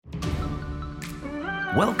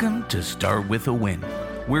Welcome to Start With a Win,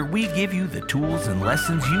 where we give you the tools and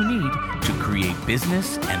lessons you need to create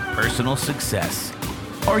business and personal success.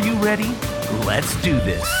 Are you ready? Let's do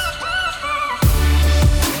this.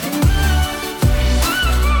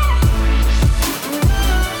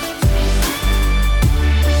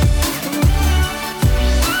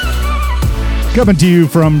 Coming to you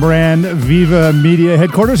from Brand Viva Media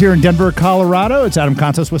headquarters here in Denver, Colorado. It's Adam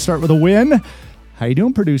Contos with Start With a Win. How you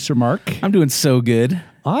doing, producer Mark? I'm doing so good.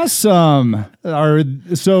 Awesome.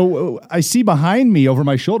 So I see behind me over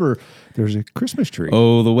my shoulder, there's a Christmas tree.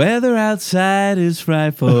 Oh, the weather outside is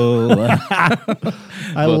frightful.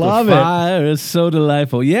 I love the it. fire is so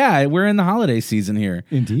delightful. Yeah, we're in the holiday season here.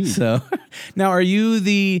 Indeed. So now, are you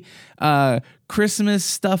the Christmas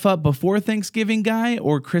stuff up before Thanksgiving guy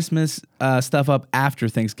or Christmas stuff up after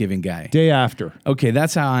Thanksgiving guy? Day after. Okay,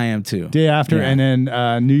 that's how I am too. Day after, Yeah. and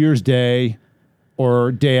then New Year's Day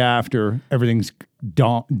or day after, everything's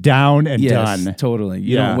down and Yes, done. totally.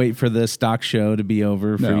 You Yeah. don't wait for the stock show to be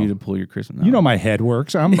over for No. you to pull your Christmas. No. You know my head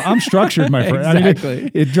works. I'm structured, my friend. I mean,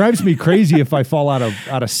 Exactly. it drives me crazy if I fall out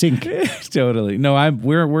of sync. Totally. No,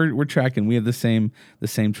 we're tracking. We have the same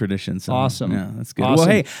tradition. So, Awesome. Yeah, that's good. Awesome.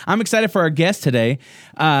 Well, hey, I'm excited for our guest today.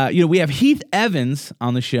 We have Heath Evans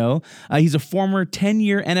on the show. He's a former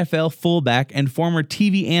 10-year NFL fullback and former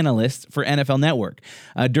TV analyst for NFL Network.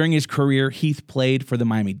 During his career, Heath played for the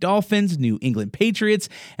Miami Dolphins, New England Patriots,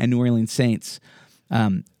 and New Orleans Saints.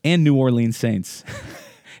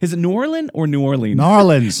 Is it New Orleans or New Orleans?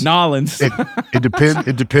 Narlands. Nolans.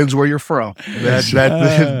 It depends where you're from.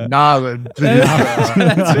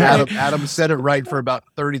 Adam said it right for about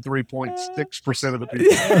 33.6% of the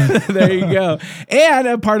people. There you go. And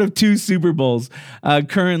a part of 2 Super Bowls.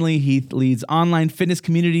 Currently, Heath leads online fitness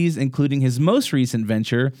communities, including his most recent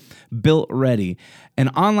venture, Built Ready, an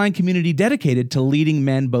online community dedicated to leading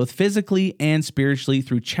men both physically and spiritually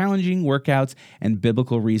through challenging workouts and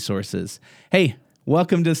biblical resources. Hey,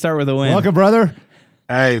 welcome to Start With a Win. Welcome, brother.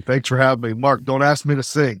 Hey, thanks for having me. Mark, don't ask me to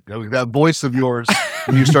sing. That voice of yours,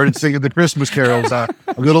 when you started singing the Christmas carols, I'm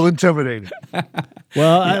a little intimidated.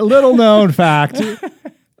 Well, a little known fact,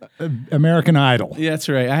 American Idol. Yeah, that's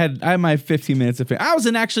right. I had my 15 minutes of fame. I was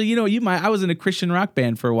in actually, I was in a Christian rock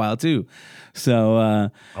band for a while too. So I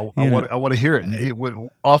want to hear it.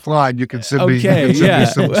 Offline, you can send me, okay,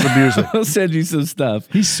 some music. I'll send you some stuff.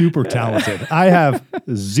 He's super talented. I have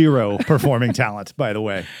zero performing talent, by the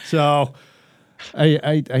way. So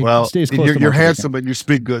I stay as close to you're Mark as I handsome and you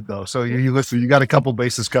speak good though. So you listen. You got a couple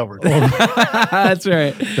bases covered. That's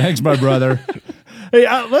right. can. Thanks, my brother. Hey,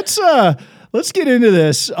 let's get into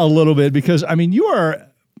this a little bit because I mean you are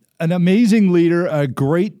an amazing leader, a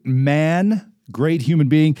great man. Great human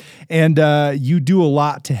being, and you do a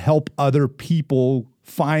lot to help other people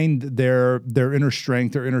find their inner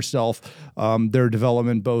strength, their inner self, their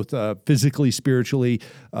development, both physically, spiritually,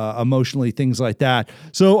 emotionally, things like that.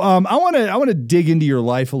 So I want to dig into your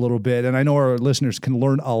life a little bit, and I know our listeners can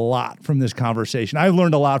learn a lot from this conversation. I've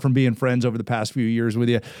learned a lot from being friends over the past few years with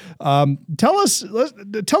you. Tell us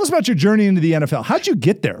about your journey into the NFL. How'd you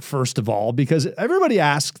get there, first of all? Because everybody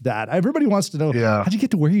asks that. Everybody wants to know. Yeah. How'd you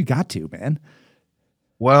get to where you got to, man?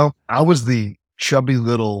 Well, I was the chubby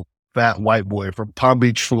little fat white boy from Palm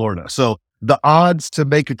Beach, Florida. So the odds to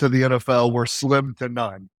make it to the NFL were slim to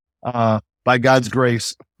none. By God's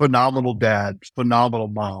grace, phenomenal dad, phenomenal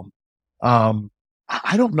mom.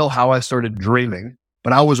 I don't know how I started dreaming,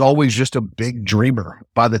 but I was always just a big dreamer.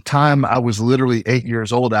 By the time I was literally 8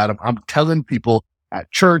 years old, Adam, I'm telling people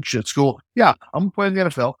at church, at school, yeah, I'm going to play in the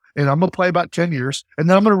NFL and I'm going to play about 10 years and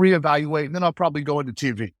then I'm going to reevaluate and then I'll probably go into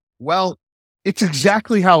TV. Well, it's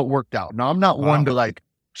exactly how it worked out. Now, I'm not one to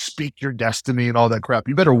speak your destiny and all that crap.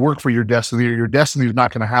 You better work for your destiny or your destiny is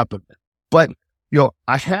not going to happen. But,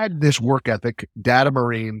 I had this work ethic, dad a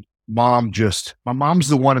Marine, my mom's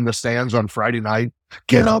the one in the stands on Friday night.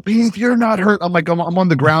 Get up, Heath, you're not hurt. I'm like, I'm on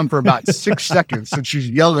the ground for about 6 seconds and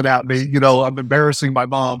she's yelling at me. I'm embarrassing my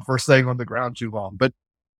mom for staying on the ground too long. But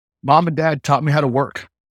mom and dad taught me how to work.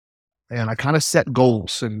 And I kind of set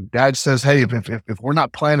goals and dad says, hey, if we're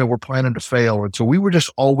not planning, we're planning to fail. And so we were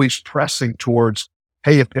just always pressing towards,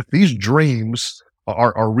 hey, if these dreams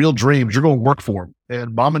are real dreams, you're going to work for them.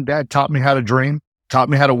 And mom and dad taught me how to dream, taught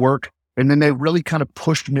me how to work. And then they really kind of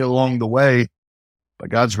pushed me along the way. By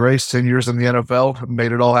God's grace, 10 years in the NFL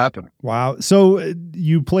made it all happen. Wow. So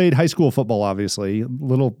you played high school football, obviously,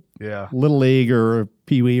 little league or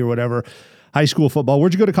Pee Wee or whatever, high school football.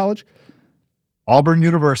 Where'd you go to college? Auburn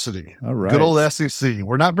University. All right. Good old SEC.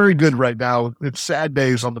 We're not very good right now. It's sad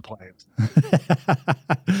days on the Plains.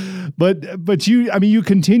 But you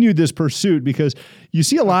continued this pursuit because you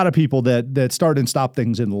see a lot of people that start and stop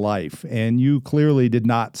things in life, and you clearly did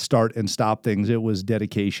not start and stop things. It was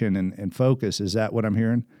dedication and focus. Is that what I'm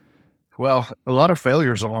hearing? Well, a lot of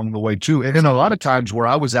failures along the way too. And a lot of times where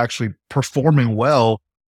I was actually performing well,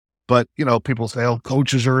 but, people say, oh,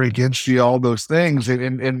 coaches are against you, all those things.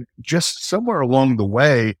 And just somewhere along the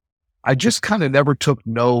way, I just kind of never took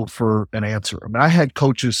no for an answer. I mean, I had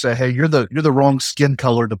coaches say, hey, you're the wrong skin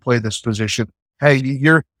color to play this position. Hey,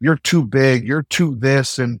 you're too big. You're too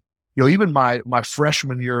this. And, even my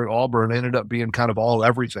freshman year at Auburn ended up being kind of all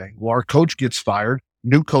everything. Well, our coach gets fired,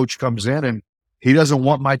 new coach comes in, and he doesn't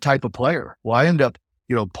want my type of player. Well, I end up,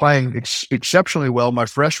 playing exceptionally well my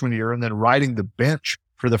freshman year and then riding the bench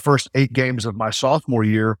for the first 8 games of my sophomore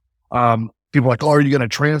year. People are like, oh, are you going to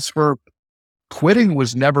transfer? Quitting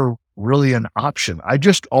was never really an option. I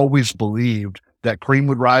just always believed that cream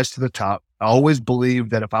would rise to the top. I always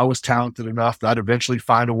believed that if I was talented enough, that I'd eventually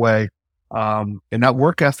find a way. And that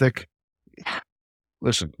work ethic,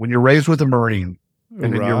 listen, when you're raised with a Marine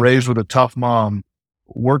and then you're raised with a tough mom,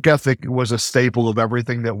 work ethic was a staple of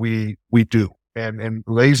everything that we do. And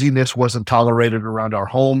laziness wasn't tolerated around our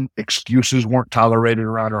home. Excuses weren't tolerated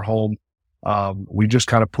around our home. We just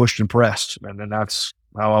kind of pushed and pressed. And then that's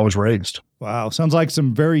how I was raised. Wow. Sounds like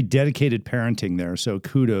some very dedicated parenting there. So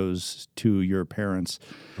kudos to your parents.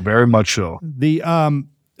 Very much so.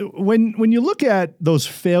 When you look at those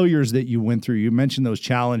failures that you went through, you mentioned those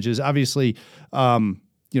challenges. Obviously, an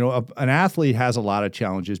athlete has a lot of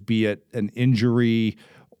challenges, be it an injury,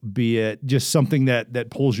 be it just something that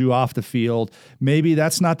pulls you off the field. Maybe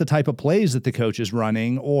that's not the type of plays that the coach is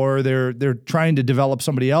running, or they're trying to develop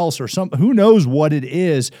somebody else, or who knows what it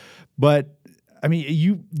is. But I mean,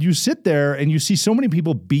 you sit there and you see so many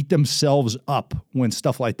people beat themselves up when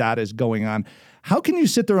stuff like that is going on. How can you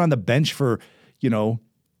sit there on the bench for,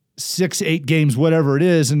 6-8 games, whatever it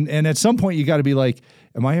is, and at some point you got to be like,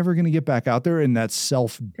 am I ever going to get back out there? And that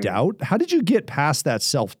self-doubt. How did you get past that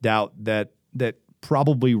self-doubt that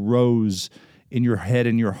probably rose in your head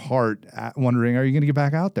and your heart, wondering, are you going to get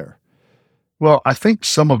back out there? Well, I think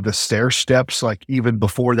some of the stair steps, like even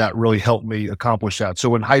before that, really helped me accomplish that.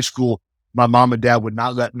 So in high school, my mom and dad would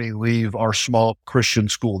not let me leave our small Christian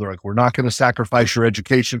school. They're like, we're not going to sacrifice your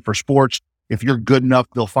education for sports. If you're good enough,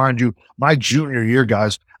 they'll find you. My junior year,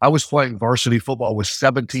 guys, I was playing varsity football with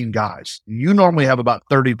 17 guys. You normally have about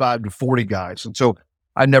 35 to 40 guys. And so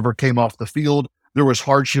I never came off the field. There was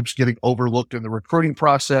hardships getting overlooked in the recruiting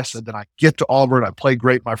process. And then I get to Auburn. I play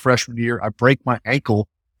great my freshman year. I break my ankle.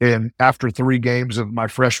 And after 3 games of my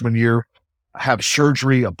freshman year, I have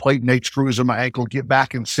surgery, a plate and 8 screws in my ankle, get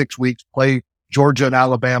back in 6 weeks, play Georgia and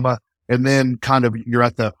Alabama. And then kind of you're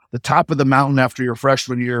at the top of the mountain after your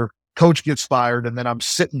freshman year. Coach gets fired. And then I'm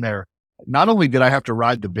sitting there. Not only did I have to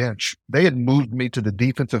ride the bench, they had moved me to the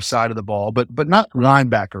defensive side of the ball, but not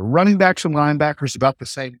linebacker. Running backs and linebackers about the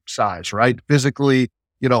same size, right? Physically,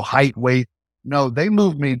 height, weight. No, they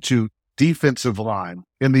moved me to defensive line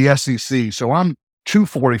in the SEC. So I'm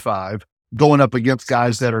 245 going up against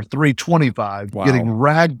guys that are 325, Wow. getting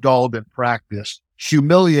ragdolled in practice,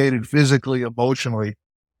 humiliated physically, emotionally.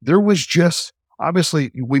 There was just,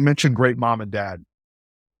 obviously, we mentioned great mom and dad.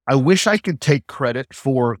 I wish I could take credit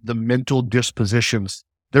for the mental dispositions.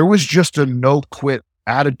 There was just a no quit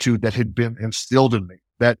attitude that had been instilled in me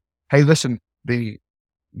that, hey, listen,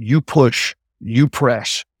 you push, you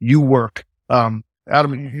press, you work. Adam,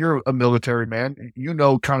 you're a military man. You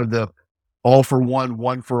know, kind of the all for one,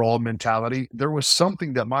 one for all mentality. There was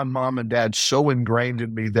something that my mom and dad so ingrained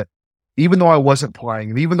in me that even though I wasn't playing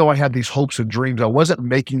and even though I had these hopes and dreams, I wasn't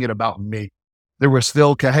making it about me. There was still,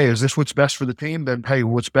 okay, hey, is this what's best for the team? Then, hey,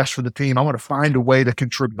 what's best for the team? I want to find a way to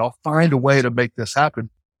contribute. I'll find a way to make this happen.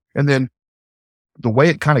 And then the way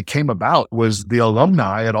it kind of came about was the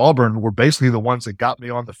alumni at Auburn were basically the ones that got me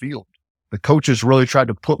on the field. The coaches really tried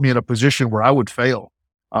to put me in a position where I would fail.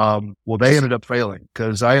 Well, they ended up failing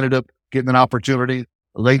because I ended up getting an opportunity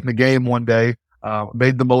late in the game one day,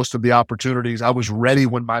 made the most of the opportunities. I was ready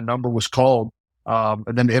when my number was called,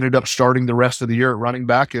 and then ended up starting the rest of the year at running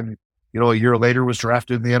back. And a year later was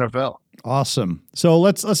drafted in the NFL. Awesome. So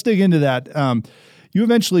let's dig into that. You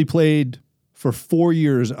eventually played for 4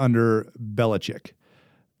 years under Belichick.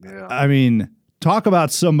 Yeah. I mean, talk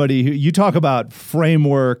about somebody who you talk about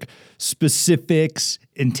framework, specifics,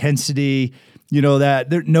 intensity, that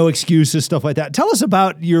there no excuses, stuff like that. Tell us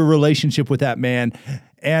about your relationship with that man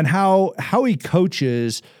and how he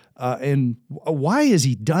coaches and why has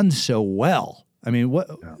he done so well? I mean,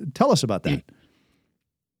 tell us about that.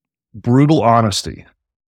 brutal honesty.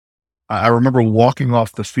 I remember walking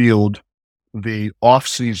off the field the off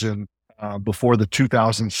season before the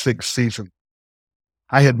 2006 season.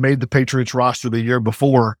 I had made the Patriots roster the year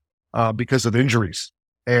before because of injuries,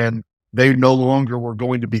 and they no longer were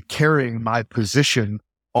going to be carrying my position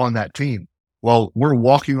on that team. Well, we're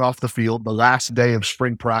walking off the field the last day of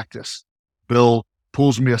spring practice. Bill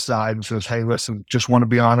pulls me aside and says, "Hey, listen, just want to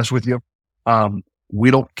be honest with you.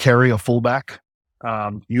 We don't carry a fullback.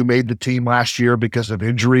 You made the team last year because of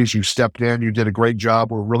injuries. You stepped in. You did a great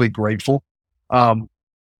job. We're really grateful.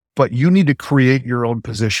 But you need to create your own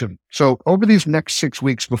position. So over these next 6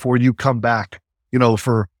 weeks before you come back,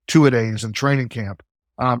 for two-a-days and training camp,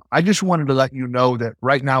 I just wanted to let you know that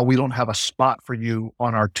right now we don't have a spot for you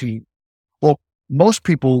on our team." Well, most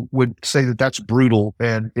people would say that that's brutal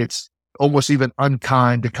and it's almost even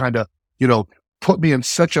unkind to kind of, put me in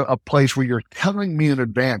such a place where you're telling me in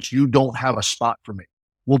advance you don't have a spot for me.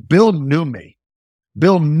 Well, Bill knew me.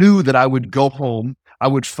 Bill knew that I would go home. I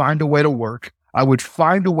would find a way to work. I would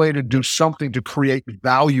find a way to do something to create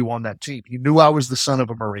value on that team. He knew I was the son of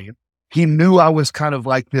a Marine. He knew I was kind of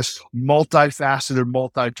like this multifaceted,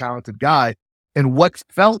 multi-talented guy. And what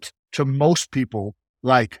felt to most people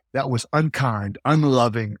like that was unkind,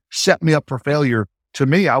 unloving, set me up for failure, to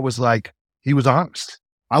me, I was like, he was honest.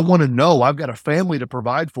 I want to know I've got a family to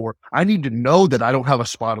provide for. I need to know that I don't have a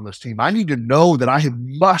spot on this team. I need to know that I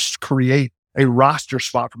must create a roster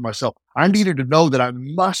spot for myself. I needed to know that I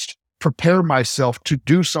must prepare myself to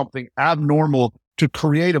do something abnormal to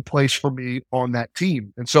create a place for me on that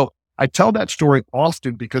team. And so I tell that story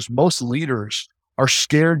often because most leaders are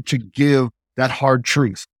scared to give that hard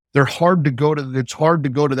truth. It's hard to go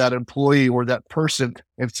to that employee or that person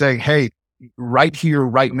and say, "Hey, right here,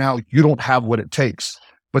 right now, you don't have what it takes."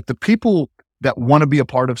 But the people that want to be a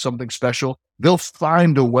part of something special, they'll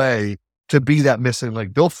find a way to be that missing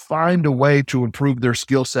link. They'll find a way to improve their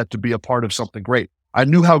skill set to be a part of something great. I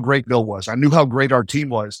knew how great Bill was. I knew how great our team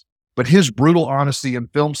was, but his brutal honesty in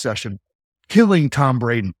film session, killing Tom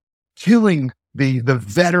Brady, killing the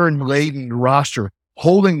veteran-laden roster,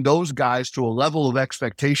 holding those guys to a level of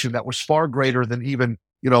expectation that was far greater than even,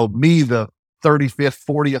 me, the 35th,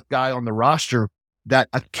 40th guy on the roster, that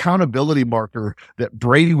accountability marker that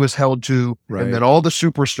Brady was held to, right, and that all the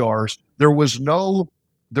superstars, there was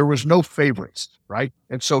no favorites, right?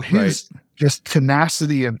 And so his just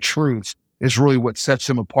tenacity and truth is really what sets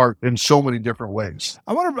him apart in so many different ways.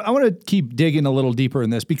 I want to keep digging a little deeper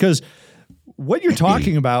in this because what you're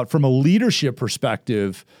talking about from a leadership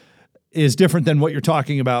perspective is different than what you're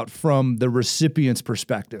talking about from the recipient's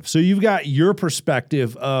perspective. So you've got your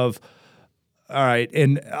perspective of, all right,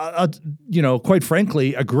 and quite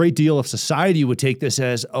frankly, a great deal of society would take this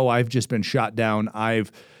as, "Oh, I've just been shot down. I've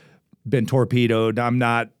been torpedoed.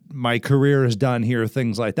 My career is done here,"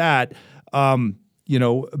 things like that.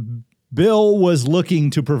 Bill was looking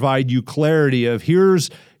to provide you clarity of here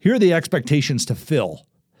are the expectations to fill.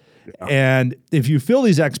 Yeah. And if you fill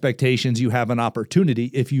these expectations, you have an opportunity.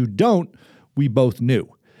 If you don't, we both knew.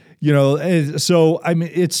 So I mean,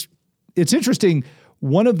 it's interesting.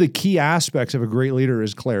 One of the key aspects of a great leader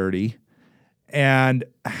is clarity, and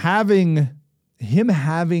having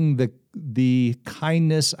the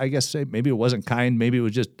kindness, I guess, maybe it wasn't kind, maybe it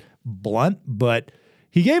was just blunt, but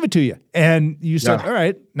he gave it to you. And you said, All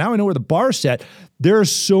right, now I know where the bar's set. There are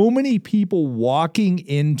so many people walking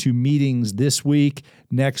into meetings this week,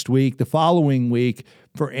 next week, the following week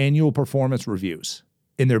for annual performance reviews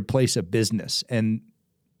in their place of business. And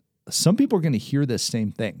some people are going to hear this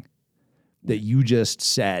same thing that you just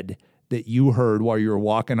said, that you heard while you were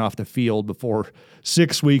walking off the field before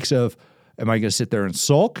 6 weeks of, am I going to sit there and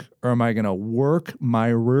sulk, or am I going to work my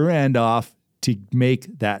rear end off to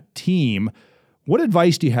make that team? What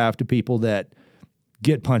advice do you have to people that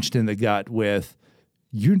get punched in the gut with,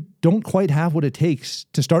 you don't quite have what it takes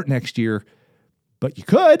to start next year, but you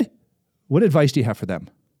could? What advice do you have for them?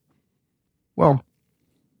 Well,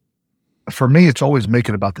 for me, it's always make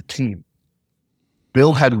it about the team.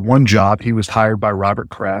 Bill had one job. He was hired by Robert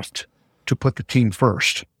Kraft to put the team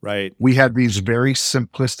first. Right. We had these very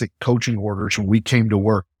simplistic coaching orders when we came to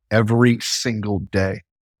work every single day.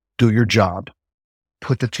 Do your job.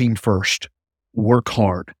 Put the team first. Work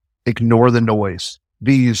hard. Ignore the noise.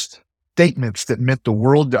 These statements that meant the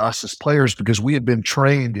world to us as players because we had been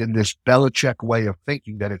trained in this Belichick way of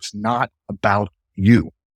thinking that it's not about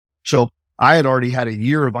you. So I had already had a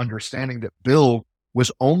year of understanding that Bill was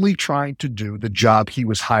only trying to do the job he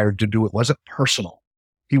was hired to do. It wasn't personal.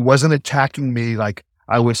 He wasn't attacking me like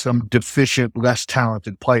I was some deficient, less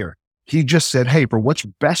talented player. He just said, "Hey, for what's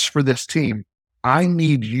best for this team, I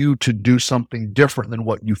need you to do something different than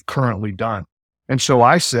what you've currently done." And so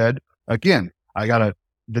I said, again, I got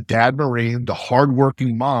the dad Marine, the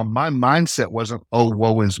hardworking mom. My mindset wasn't, oh,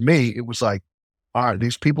 woe is me. It was like, all right,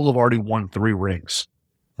 these people have already won 3 rings.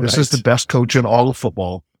 This is the best coach in all of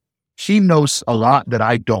football. He knows a lot that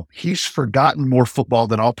I don't. He's forgotten more football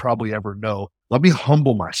than I'll probably ever know. Let me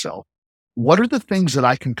humble myself. What are the things that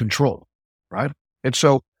I can control? Right. And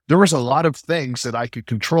so there was a lot of things that I could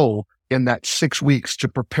control in that 6 weeks to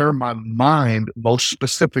prepare my mind, most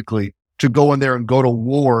specifically, to go in there and go to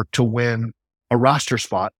war to win a roster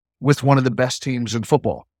spot with one of the best teams in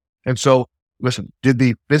football. And so, listen, did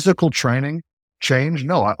the physical training change?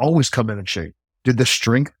 No, I always come in shape. Did the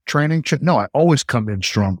strength training change? No, I always come in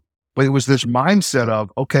strong. But it was this mindset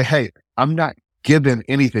of, okay, hey, I'm not given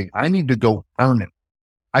anything. I need to go earn it.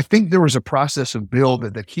 I think there was a process of Bill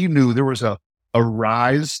that he knew there was a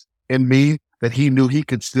rise in me that he knew he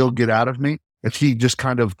could still get out of me if he just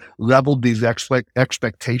kind of leveled these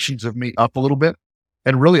expectations of me up a little bit.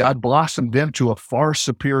 And really, I blossomed into a far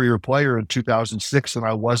superior player in 2006 than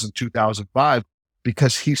I was in 2005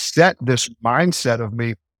 because he set this mindset of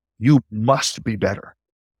me, you must be better.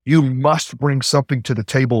 You must bring something to the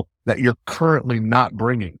table that you're currently not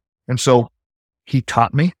bringing. And so he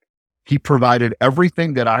taught me. He provided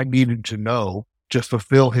everything that I needed to know to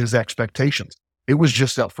fulfill his expectations. It was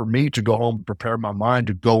just up for me to go home and prepare my mind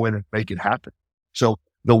to go in and make it happen. So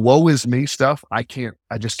the woe is me stuff, I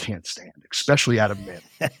just can't stand, especially out of men.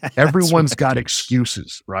 Everyone's got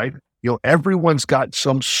excuses, right? Everyone's got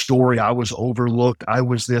some story. I was overlooked. I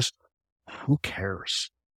was this. Who cares?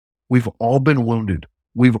 We've all been wounded.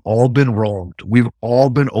 We've all been wronged. We've all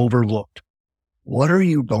been overlooked. What are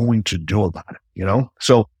you going to do about it?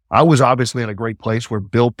 So I was obviously in a great place where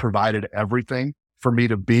Bill provided everything for me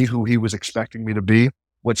to be who he was expecting me to be.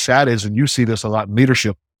 What's sad is, and you see this a lot in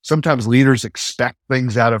leadership, sometimes leaders expect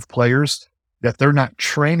things out of players that they're not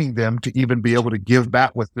training them to even be able to give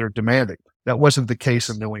back what they're demanding. That wasn't the case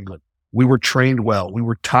in New England. We were trained well. We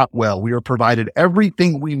were taught well. We were provided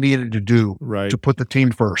everything we needed to do to put the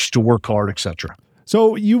team first, to work hard, etc.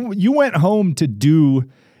 So you went home to do,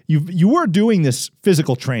 you were doing this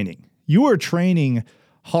physical training. You were training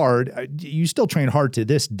hard. You still train hard to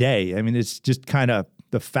this day. I mean, it's just kind of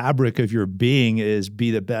the fabric of your being is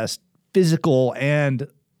be the best physical and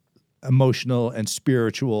emotional and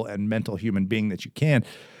spiritual and mental human being that you can.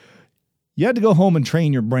 You had to go home and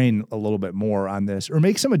train your brain a little bit more on this or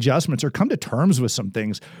make some adjustments or come to terms with some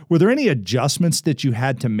things. Were there any adjustments that you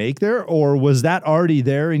had to make there, or was that already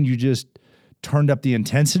there and you just turned up the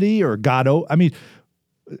intensity or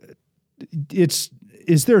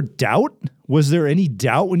is there doubt? Was there any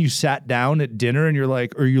doubt when you sat down at dinner and you're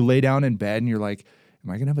like, or you lay down in bed and you're like, am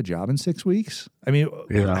I going to have a job in 6 weeks? I mean,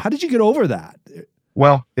 How did you get over that?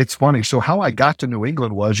 Well, it's funny. So how I got to New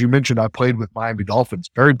England was, you mentioned I played with Miami Dolphins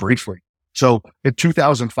very briefly. So in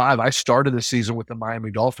 2005, I started the season with the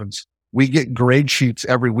Miami Dolphins. We get grade sheets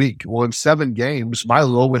every week. Well, in 7 games, my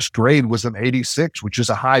lowest grade was an 86, which is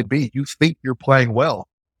a high B. You think you're playing well.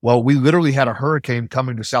 Well, we literally had a hurricane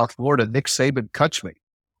coming to South Florida. Nick Saban cuts me.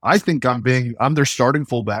 I think I'm their starting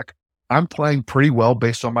fullback. I'm playing pretty well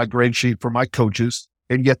based on my grade sheet for my coaches,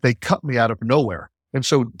 and yet they cut me out of nowhere. And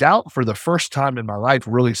so doubt for the first time in my life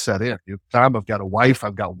really set in. I've got a wife,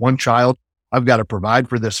 I've got 1 child, I've got to provide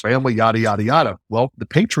for this family, yada, yada, yada. Well, the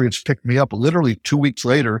Patriots picked me up literally 2 weeks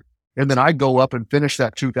later, and then I go up and finish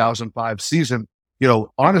that 2005 season,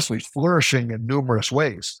 honestly flourishing in numerous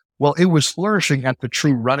ways. Well, it was flourishing at the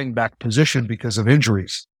true running back position because of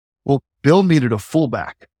injuries. Well, Bill needed a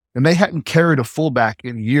fullback, and they hadn't carried a fullback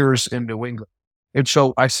in years in New England. And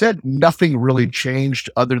so I said nothing really changed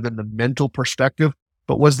other than the mental perspective.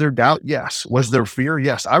 But was there doubt? Yes. Was there fear?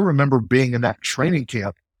 Yes. I remember being in that training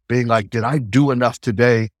camp being like, did I do enough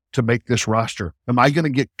today to make this roster? Am I going to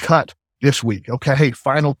get cut this week? Okay, hey,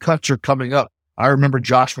 final cuts are coming up. I remember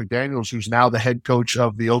Josh McDaniels, who's now the head coach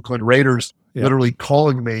of the Oakland Raiders, literally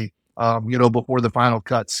calling me, before the final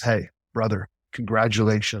cuts. Hey, brother,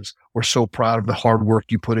 congratulations. We're so proud of the hard work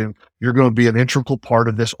you put in. You're going to be an integral part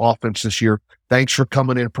of this offense this year. Thanks for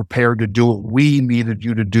coming in prepared to do what we needed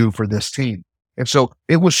you to do for this team. And so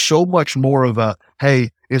it was so much more of a, hey,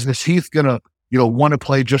 is this Heath going to, want to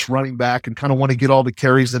play just running back and kind of want to get all the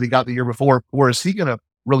carries that he got the year before? Or is he going to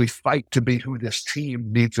really fight to be who this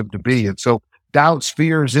team needs him to be? And so doubts,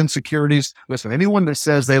 fears, insecurities. Listen, anyone that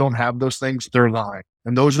says they don't have those things, they're lying.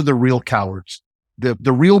 And those are the real cowards.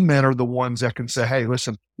 The real men are the ones that can say, hey,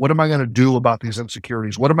 listen, what am I going to do about these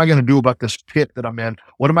insecurities? What am I going to do about this pit that I'm in?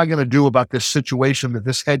 What am I going to do about this situation that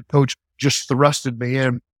this head coach just thrusted me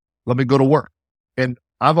in? Let me go to work. And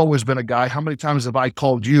I've always been a guy, how many times have I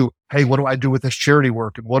called you, hey, what do I do with this charity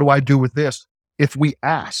work? And what do I do with this? if we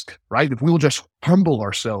ask, right? If we will just humble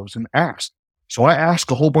ourselves and ask. So I asked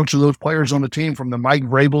a whole bunch of those players on the team, from the Mike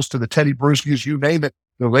Vrabels to the Teddy Bruschi's, you name it,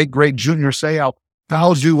 the late, great Junior Seau,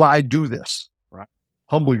 how do I do this? Right?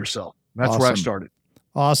 Humble yourself. That's where I started.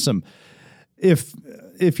 Awesome.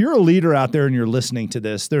 If you're a leader out there and you're listening to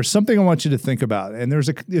this, there's something I want you to think about. And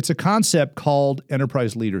it's a concept called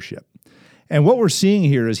enterprise leadership. And what we're seeing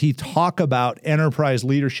here is he talk about enterprise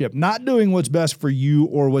leadership, not doing what's best for you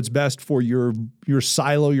or what's best for your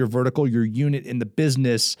silo, your vertical, your unit in the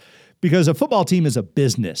business, because a football team is a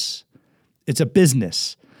business. It's a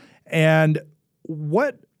business. And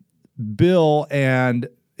what Bill and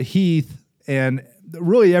Heath and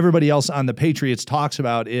really everybody else on the Patriots talks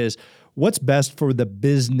about is what's best for the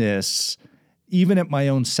business, even at my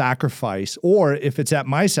own sacrifice, or if it's at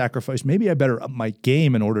my sacrifice, maybe I better up my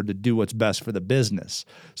game in order to do what's best for the business.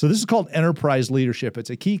 So this is called enterprise leadership. It's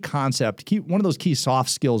a key concept, one of those key soft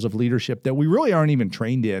skills of leadership that we really aren't even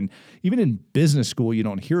trained in. Even in business school, you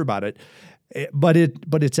don't hear about it, but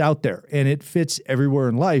it's out there and it fits everywhere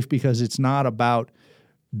in life because it's not about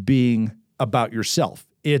being about yourself.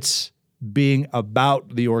 It's being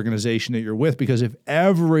about the organization that you're with, because if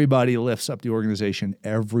everybody lifts up the organization,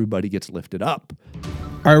 everybody gets lifted up. All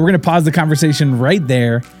right, we're going to pause the conversation right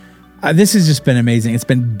there. This has just been amazing. It's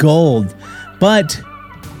been gold, but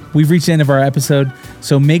we've reached the end of our episode.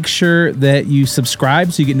 So make sure that you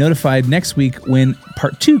subscribe so you get notified next week when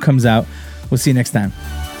part 2 comes out. We'll see you next time.